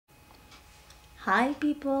Hi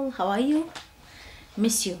people, how are you?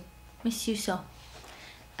 Miss you so.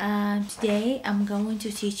 Today I'm going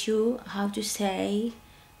to teach you how to say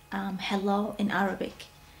hello in Arabic.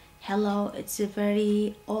 Hello, it's a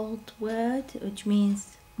very old word which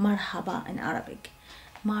means marhaba in Arabic.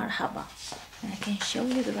 Marhaba. And I can show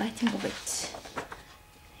you the writing of it.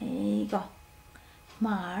 Here you go.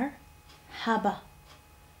 Marhaba.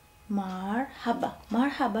 Marhaba.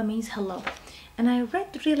 Marhaba means hello. And I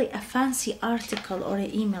read really a fancy article or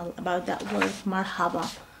an email about that word marhaba.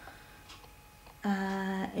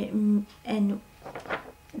 And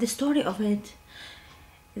the story of it,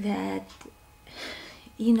 that,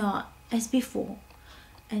 you know, as before,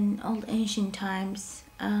 in old ancient times,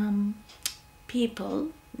 people,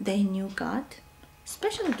 they knew God.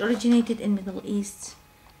 Especially it originated in Middle East,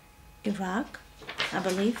 Iraq, I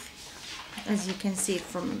believe. As you can see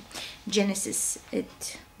from Genesis,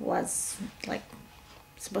 it was like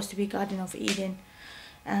supposed to be Garden of Eden,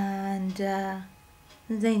 and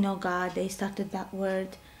they know God. They started that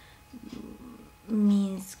word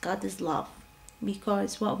means God is love,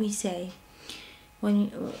 because what we say when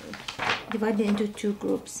you divide it into two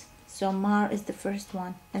groups. So Mar is the first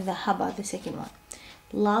one and the Haba the second one.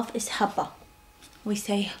 Love is Haba. We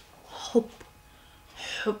say Hub.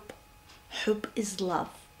 Hub is love.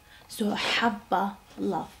 So Habba,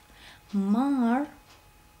 love. Mar,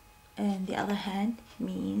 on the other hand,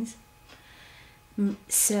 means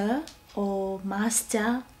sir or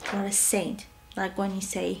master or a saint. Like when you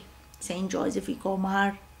say Saint Joseph, you call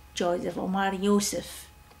Mar Joseph or Mar Yosef.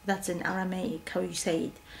 That's in Aramaic how you say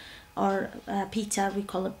it. Or Peter, we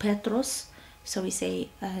call it Petros. So we say,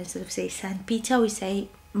 instead of say Saint Peter, we say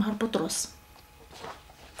Mar Petros.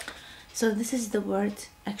 So this is the word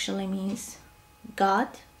actually means God.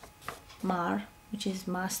 Mar, which is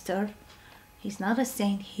master. He's not a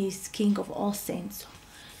saint, he's king of all saints,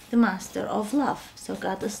 the master of love. So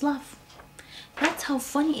God is love. That's how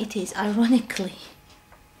funny it is, ironically,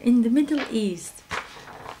 in the Middle East.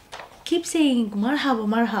 Keep saying marhaba,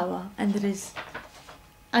 marhaba, and there is,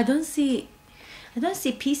 I don't see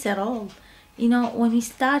peace at all. You know, when you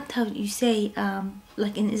start, how you say,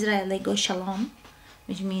 like in Israel they go shalom,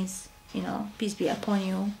 which means, you know, peace be upon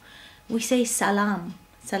you. We say salam.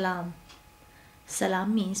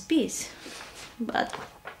 Salam means peace, but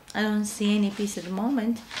I don't see any peace at the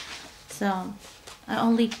moment. So I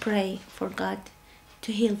only pray for God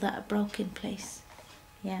to heal that broken place.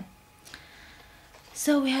 Yeah.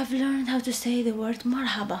 So we have learned how to say the word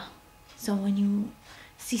marhaba. So when you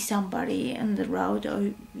see somebody on the road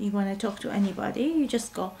or you want to talk to anybody, you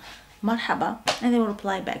just go marhaba and they will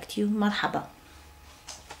reply back to you marhaba.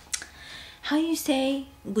 How you say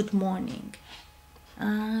good morning?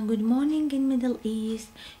 Good morning in Middle East,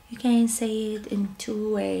 you can say it in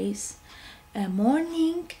two ways.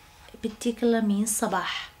 Morning particular means sabah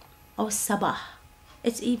or sabah.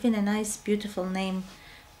 It's even a nice beautiful name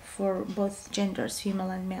for both genders, female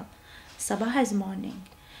and male. Sabah is morning.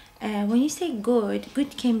 When you say good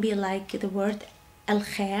can be like the word al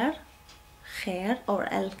khair, khair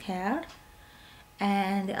or al khair,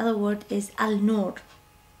 and the other word is al nur.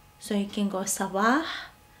 So you can go sabah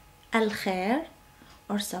al khair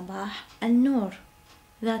or sabah al nur.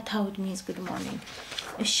 That's how it means good morning.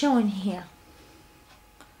 It's shown here.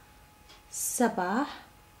 Sabah,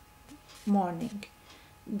 morning.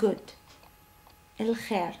 Good. Al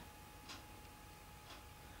khair.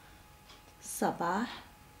 Sabah,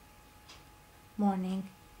 morning.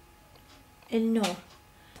 Al nur.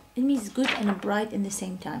 It means good and bright in the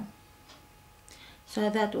same time. So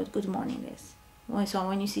that's what good morning is. So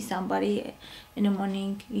when you see somebody in the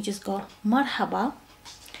morning, you just go marhaba,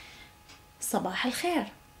 sabah al khair,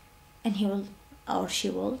 and he will or she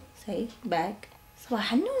will say back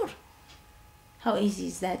sabah al nur. How easy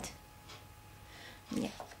is that? Yeah,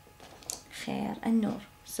 khair and nur.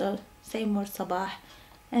 So same word sabah,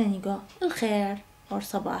 and then you go al khair or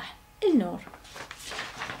sabah al nur.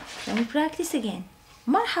 Then we practice again.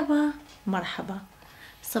 Marhaba, marhaba,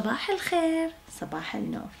 sabah al khair, sabah al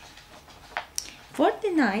nur. For the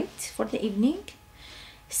night, for the evening,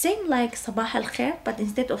 same like sabah al khair, but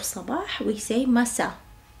instead of sabah we say masa.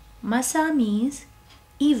 Masa means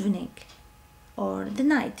evening or the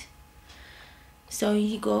night. So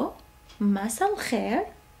you go masa al khair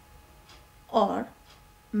or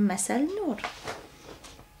masa al nur.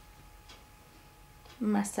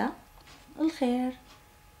 Masa al khair,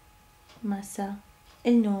 masa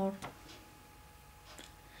al nur.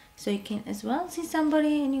 So you can as well see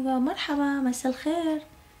somebody and you go marhaba masa al khair,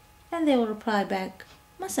 and they will reply back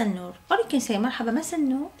masa al nur. Or you can say marhaba masa al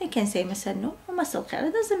nur. They can say masa al nur or masa al khair.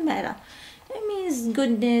 It doesn't matter. It means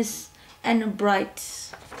goodness and bright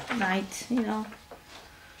night, you know.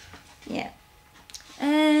 Yeah.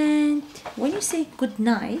 And when you say good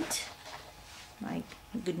night, like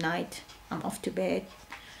good night, I'm off to bed,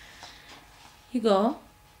 you go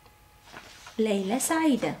ليلة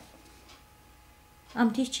سعيدة.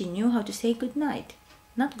 I'm teaching you how to say good night,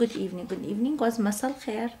 not good evening. Good evening was مساء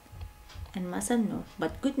الخير and مساء النور,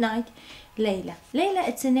 but good night, ليلة. ليلة,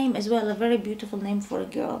 it's a name as well, a very beautiful name for a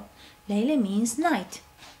girl. ليلة means night.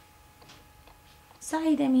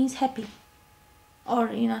 سعيدة means happy, or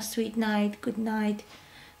you know, sweet night, good night.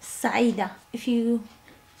 سعيدة, if you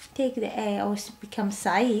take the A or become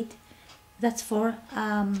Said, that's for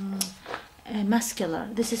muscular.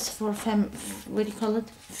 This is for what do you call it,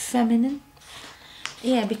 feminine.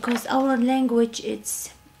 Yeah, because our language, it's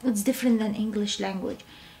different than English language.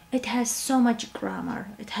 It has so much grammar,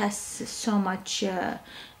 it has so much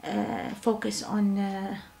focus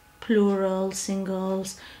on plural,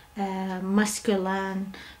 singles,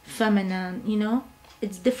 masculine, feminine, you know.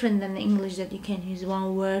 It's different than the English that you can use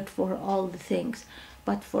one word for all the things,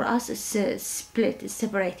 but for us it's split, it's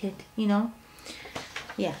separated, you know.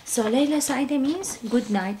 Yeah, so ليلة سعيدة means good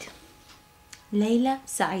night. ليلة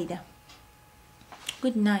سعيدة,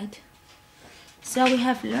 good night. So we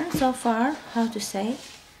have learned so far how to say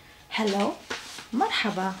hello,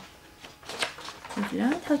 مرحبا. We've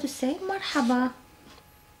learned how to say مرحبا,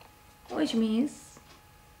 which means,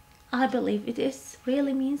 I believe it is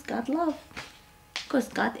really means God love, because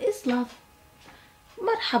God is love.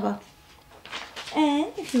 مرحبا.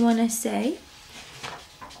 And if you want to say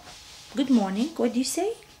good morning, what do you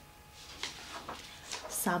say?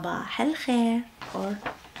 صباح الخير or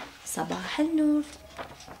صباح النور.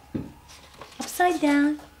 Upside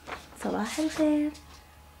down, صباح الخير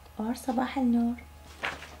or صباح النور.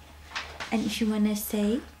 And if you want to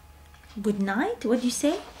say good night, what do you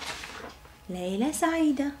say? ليلة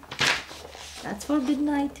سعيدة. That's for good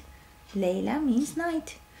night. ليلة means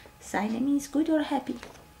night. سعيدة means good or happy.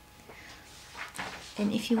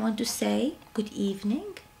 And if you want to say good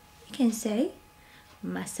evening, you can say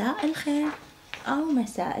مساء الخير أو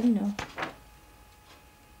مساء النور.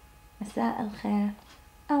 مساء الخير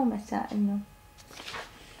أو مساء النور.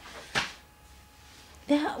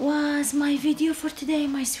 That was my video for today,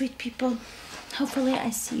 my sweet people. Hopefully I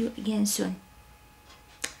see you again soon.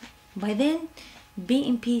 By then, be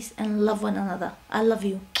in peace and love one another. I love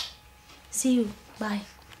you. See you. Bye.